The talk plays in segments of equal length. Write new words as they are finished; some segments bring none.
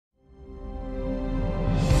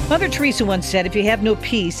Mother Teresa once said, if you have no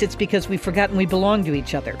peace, it's because we've forgotten we belong to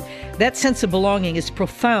each other. That sense of belonging is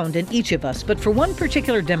profound in each of us, but for one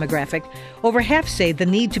particular demographic, over half say the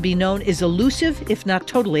need to be known is elusive, if not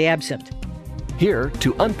totally absent. Here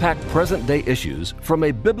to unpack present-day issues from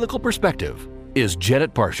a biblical perspective is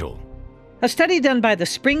Janet Parshall. A study done by the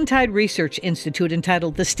Springtide Research Institute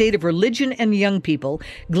entitled The State of Religion and Young People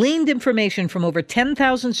gleaned information from over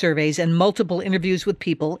 10,000 surveys and multiple interviews with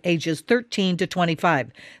people ages 13 to 25.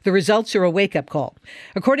 The results are a wake-up call.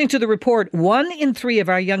 According to the report, 1 in 3 of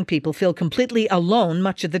our young people feel completely alone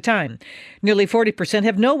much of the time. Nearly 40%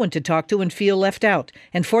 have no one to talk to and feel left out,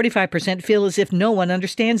 and 45% feel as if no one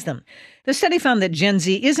understands them. The study found that Gen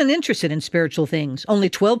Z isn't interested in spiritual things. Only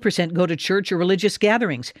 12% go to church or religious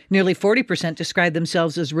gatherings. Nearly 40% describe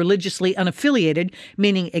themselves as religiously unaffiliated,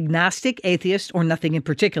 meaning agnostic, atheist, or nothing in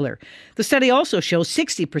particular. The study also shows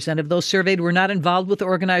 60% of those surveyed were not involved with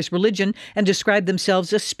organized religion and describe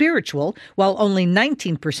themselves as spiritual, while only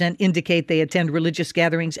 19% indicate they attend religious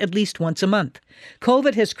gatherings at least once a month.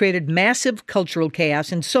 COVID has created massive cultural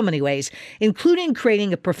chaos in so many ways, including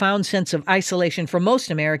creating a profound sense of isolation for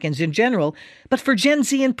most Americans in general, but for Gen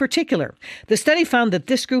Z in particular. The study found that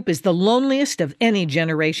this group is the loneliest of any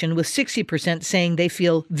generation, with 60% saying they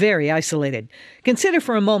feel very isolated. Consider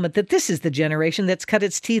for a moment that this is the generation that's cut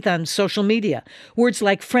its teeth on social media. Words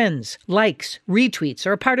like friends, likes, retweets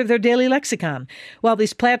are a part of their daily lexicon. While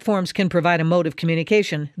these platforms can provide a mode of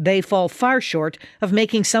communication, they fall far short of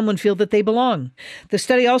making someone feel that they belong. The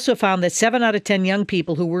study also found that 7 out of 10 young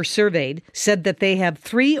people who were surveyed said that they have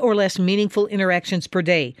 3 or less meaningful interactions per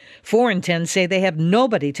day. 4 in 10 say they have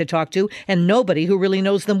nobody to talk to and nobody who really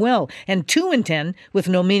knows them well. And 2 in 10, with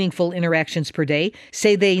no meaningful interactions per day,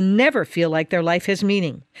 say they never feel like their life has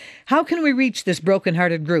meaning. How can we reach this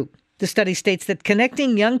broken-hearted group? The study states that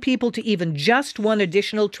connecting young people to even just one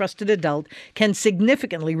additional trusted adult can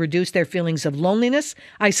significantly reduce their feelings of loneliness,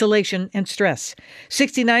 isolation, and stress.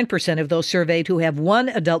 69% of those surveyed who have one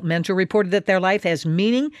adult mentor reported that their life has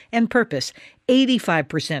meaning and purpose.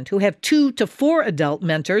 85% who have 2 to 4 adult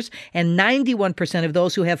mentors, and 91% of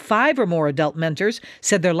those who have 5 or more adult mentors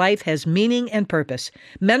said their life has meaning and purpose.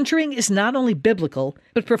 Mentoring is not only biblical,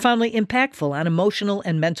 but profoundly impactful on emotional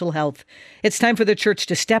and mental health. It's time for the church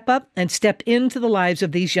to step up and step into the lives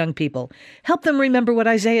of these young people. Help them remember what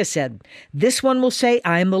Isaiah said. This one will say,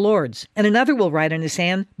 I am the Lord's, and another will write on his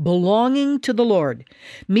hand, belonging to the Lord.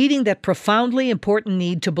 Meeting that profoundly important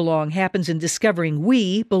need to belong happens in discovering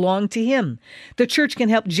we belong to Him. The church can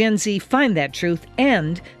help Gen Z find that truth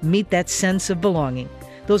and meet that sense of belonging.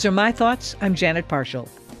 Those are my thoughts. I'm Janet Parshall.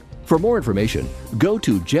 For more information, go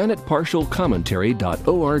to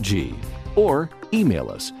janetparshallcommentary.org or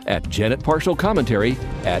email us at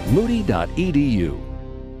janetparshallcommentary@moody.edu.